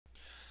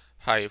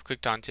Hi, you've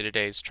clicked on to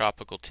today's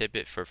tropical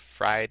tidbit for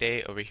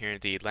Friday over here in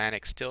the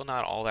Atlantic. Still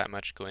not all that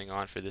much going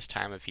on for this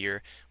time of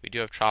year. We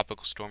do have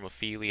Tropical Storm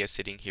Ophelia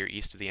sitting here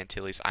east of the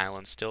Antilles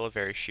Islands, still a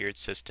very sheared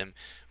system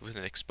with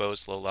an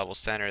exposed low-level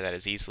center that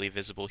is easily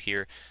visible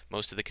here.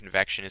 Most of the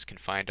convection is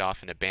confined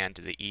off in a band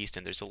to the east,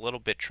 and there's a little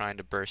bit trying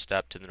to burst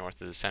up to the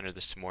north of the center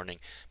this morning,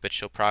 but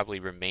she'll probably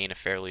remain a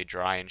fairly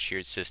dry and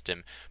sheared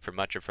system for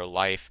much of her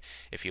life.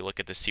 If you look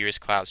at the cirrus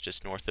clouds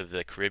just north of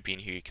the Caribbean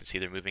here, you can see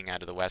they're moving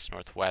out of the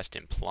west-northwest,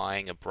 implying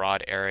a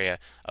broad area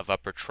of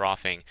upper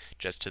troughing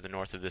just to the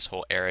north of this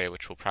whole area,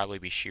 which will probably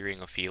be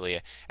shearing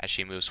Ophelia as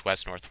she moves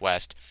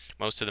west-northwest.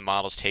 Most of the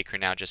models take her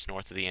now just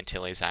north of the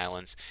Antilles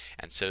Islands,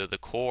 and so the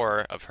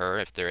core of her,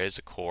 if there is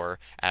a core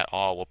at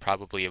all, will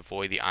probably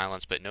avoid the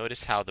islands. But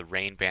notice how the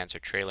rain bands are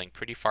trailing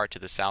pretty far to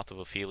the south of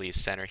Ophelia's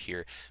center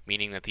here,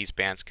 meaning that these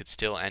bands could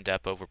still end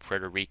up over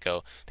Puerto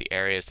Rico, the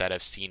areas that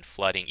have seen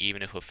flooding,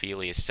 even if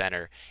Ophelia's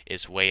center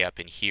is way up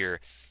in here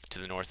to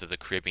the north of the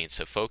Caribbean.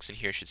 So folks in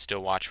here should still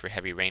watch for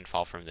heavy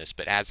rainfall from this,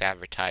 but as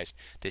advertised,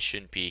 this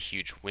shouldn't be a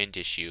huge wind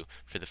issue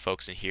for the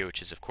folks in here,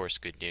 which is of course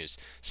good news.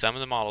 Some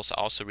of the models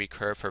also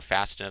recurve her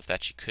fast enough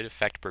that she could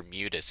affect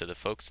Bermuda, so the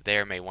folks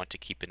there may want to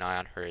keep an eye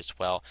on her as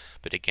well,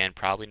 but again,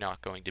 probably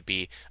not going to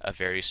be a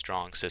very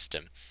strong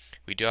system.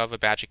 We do have a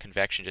batch of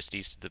convection just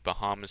east of the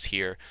Bahamas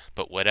here,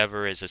 but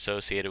whatever is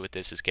associated with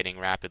this is getting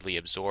rapidly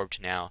absorbed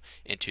now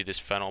into this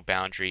frontal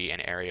boundary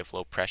and area of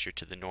low pressure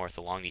to the north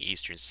along the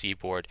eastern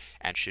seaboard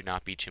and should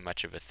not be too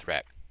much of a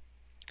threat.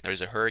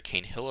 There's a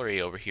Hurricane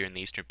Hilary over here in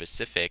the eastern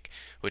Pacific,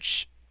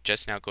 which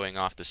just now going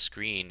off the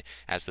screen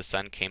as the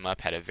sun came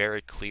up had a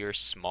very clear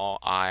small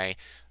eye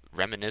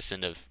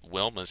reminiscent of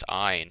Wilma's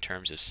eye in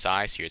terms of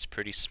size here. It's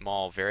pretty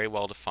small, very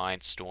well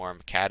defined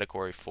storm,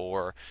 category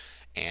 4,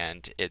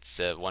 and it's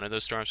one of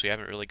those storms we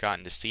haven't really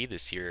gotten to see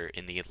this year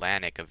in the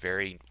Atlantic. A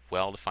very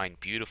well-defined,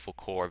 beautiful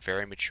core,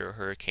 very mature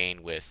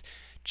hurricane with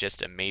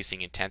just amazing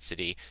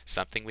intensity,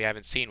 something we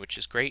haven't seen, which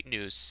is great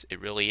news.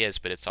 It really is,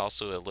 but it's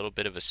also a little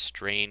bit of a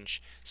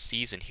strange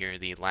season here in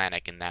the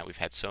Atlantic in that we've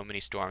had so many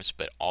storms,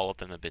 but all of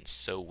them have been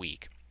so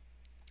weak.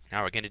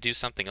 Now we're going to do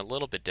something a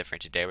little bit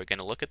different today. We're going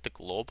to look at the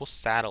global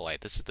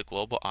satellite. This is the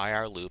global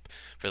IR loop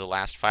for the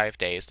last 5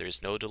 days.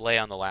 There's no delay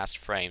on the last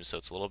frame, so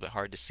it's a little bit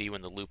hard to see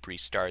when the loop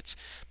restarts.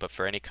 But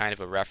for any kind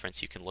of a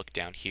reference, you can look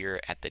down here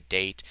at the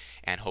date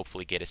and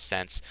hopefully get a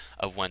sense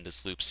of when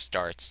this loop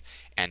starts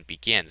and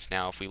begins.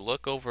 Now if we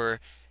look over,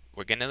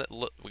 we're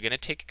gonna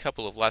take a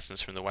couple of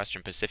lessons from the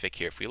Western Pacific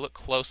here. If we look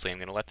closely, I'm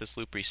going to let this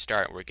loop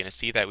restart. We're going to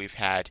see that we've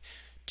had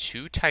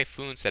 2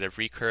 typhoons that have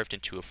recurved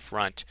into a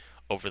front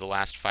over the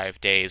last 5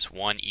 days,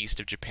 one east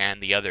of Japan,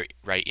 the other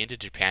right into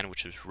Japan,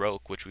 which was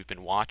Roke, which we've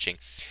been watching.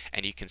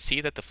 And you can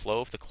see that the flow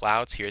of the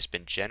clouds here has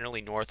been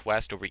generally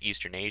northwest over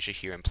eastern Asia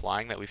here,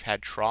 implying that we've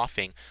had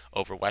troughing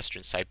over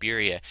western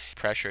Siberia,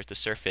 pressure at the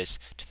surface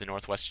to the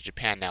northwest of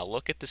Japan. Now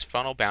look at this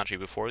frontal boundary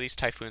before these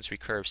typhoons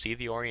recurve. See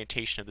the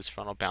orientation of this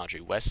frontal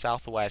boundary,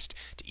 west-southwest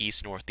to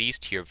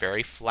east-northeast here,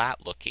 very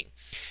flat looking.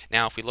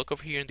 Now if we look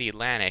over here in the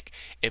Atlantic,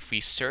 if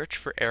we search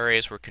for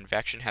areas where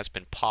convection has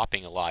been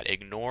popping a lot,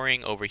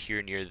 ignoring over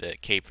here near the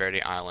Cape Verde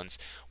Islands,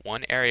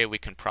 one area we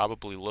can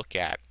probably look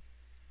at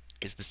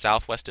is the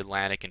Southwest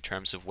Atlantic in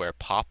terms of where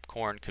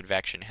popcorn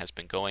convection has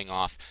been going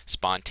off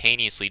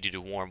spontaneously due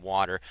to warm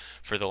water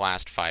for the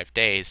last 5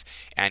 days.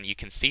 And you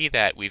can see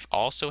that we've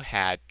also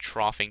had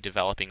troughing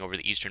developing over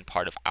the eastern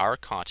part of our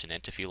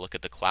continent if you look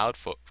at the cloud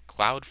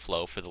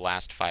flow for the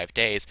last 5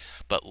 days.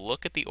 But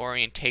look at the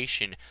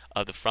orientation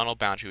of the frontal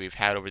boundary we've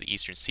had over the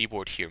eastern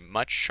seaboard here,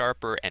 much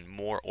sharper and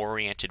more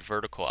oriented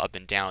vertical up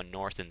and down,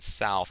 north and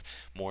south,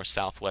 more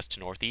southwest to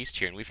northeast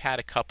here. And we've had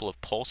a couple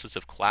of pulses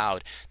of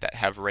cloud that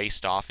have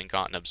raced off and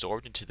gotten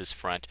absorbed into this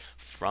front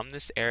from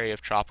this area of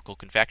tropical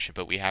convection,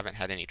 but we haven't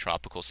had any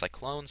tropical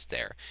cyclones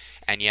there.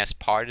 And yes,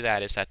 part of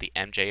that is that the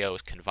MJO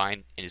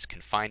is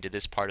confined to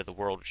this part of the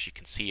world, which you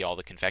can see all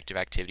the convective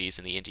activities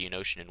in the Indian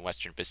Ocean and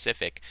Western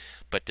Pacific.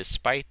 But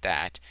despite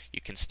that,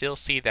 you can still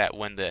see that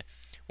when the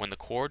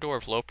corridor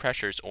of low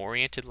pressure is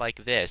oriented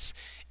like this,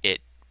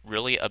 it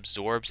really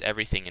absorbs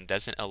everything and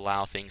doesn't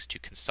allow things to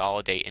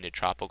consolidate into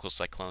tropical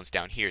cyclones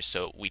down here.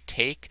 So we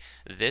take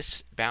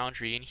this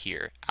boundary in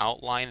here,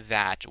 outline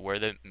that where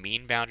the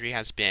mean boundary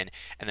has been,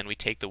 and then we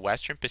take the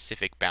Western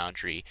Pacific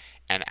boundary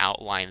and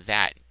outline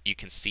that. You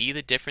can see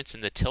the difference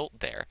in the tilt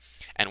there.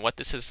 And what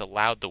this has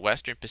allowed the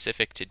Western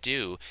Pacific to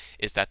do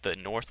is that the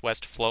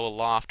northwest flow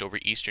aloft over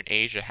eastern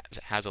Asia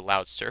has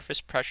allowed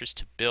surface pressures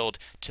to build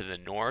to the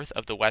north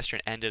of the western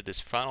end of this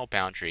frontal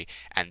boundary,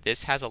 and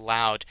this has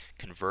allowed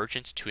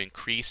convergence to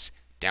increase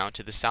down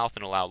to the south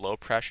and allow low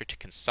pressure to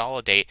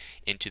consolidate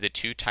into the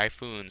 2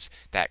 typhoons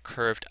that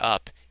curved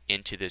up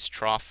into this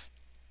trough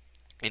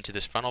into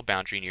this frontal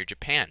boundary near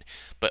Japan.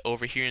 But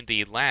over here in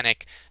the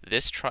Atlantic,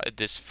 this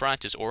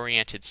front is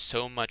oriented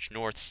so much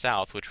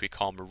north-south, which we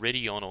call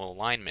meridional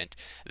alignment,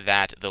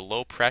 that the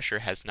low pressure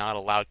has not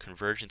allowed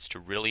convergence to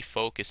really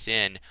focus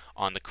in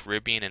on the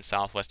Caribbean and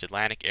Southwest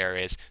Atlantic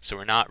areas, so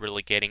we're not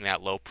really getting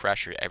that low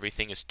pressure.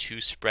 Everything is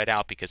too spread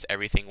out because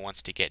everything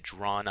wants to get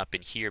drawn up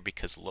in here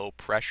because low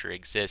pressure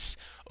exists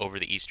over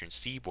the eastern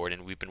seaboard,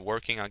 and we've been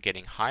working on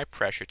getting high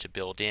pressure to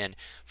build in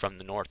from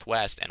the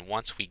northwest, and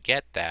once we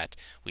get that,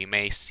 we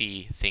may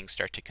see things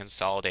start to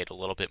consolidate a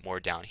little bit more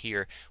down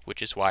here,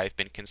 which is why I've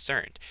been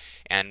concerned.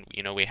 And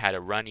we had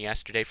a run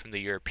yesterday from the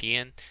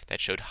European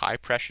that showed high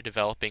pressure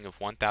developing of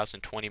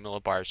 1020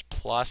 millibars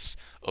plus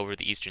over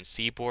the eastern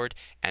seaboard,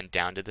 and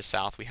down to the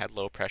south we had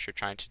low pressure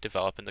trying to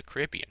develop in the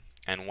Caribbean.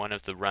 And one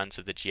of the runs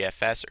of the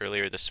GFS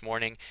earlier this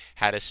morning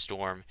had a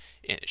storm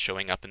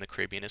showing up in the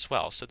Caribbean as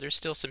well. So there's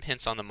still some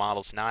hints on the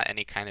models, not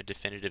any kind of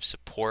definitive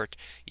support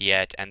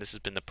yet. And this has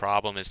been the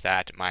problem, is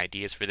that my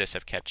ideas for this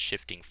have kept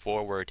shifting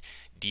forward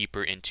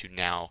deeper into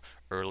now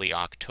early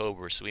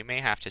October. So we may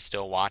have to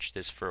still watch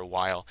this for a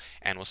while,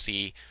 and we'll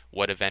see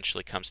what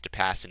eventually comes to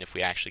pass and if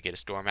we actually get a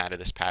storm out of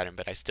this pattern.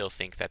 But I still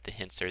think that the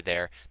hints are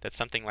there that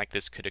something like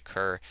this could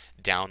occur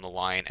down the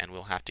line, and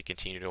we'll have to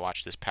continue to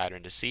watch this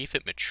pattern to see if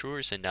it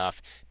matures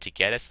enough to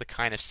get us the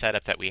kind of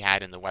setup that we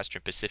had in the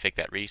Western Pacific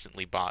that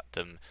recently bought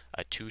them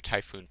a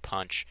 2-typhoon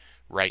punch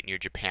right near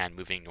Japan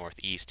moving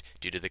northeast,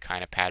 due to the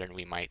kind of pattern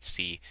we might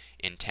see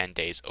in 10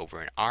 days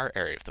over in our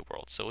area of the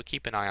world. So we'll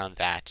keep an eye on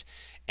that.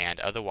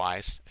 And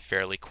otherwise,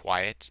 fairly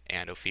quiet,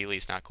 and Ophelia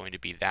is not going to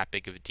be that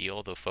big of a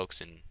deal, though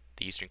folks in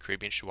the Eastern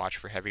Caribbean should watch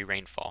for heavy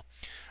rainfall.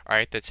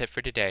 Alright, that's it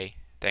for today.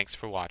 Thanks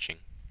for watching.